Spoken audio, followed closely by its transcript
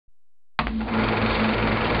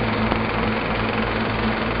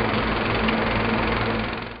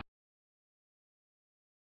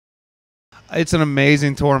It's an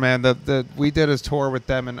amazing tour, man. We did a tour with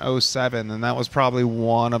them in '07, and that was probably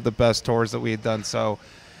one of the best tours that we had done. So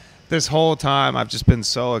this whole time, I've just been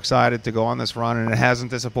so excited to go on this run, and it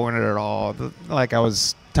hasn't disappointed at all. Like I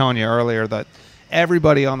was telling you earlier, that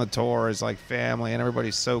everybody on the tour is like family, and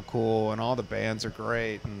everybody's so cool, and all the bands are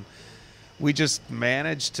great, and we just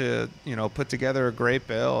managed to, put together a great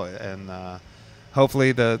bill, and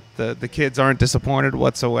hopefully the kids aren't disappointed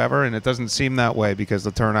whatsoever, and it doesn't seem that way because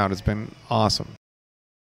the turnout has been awesome.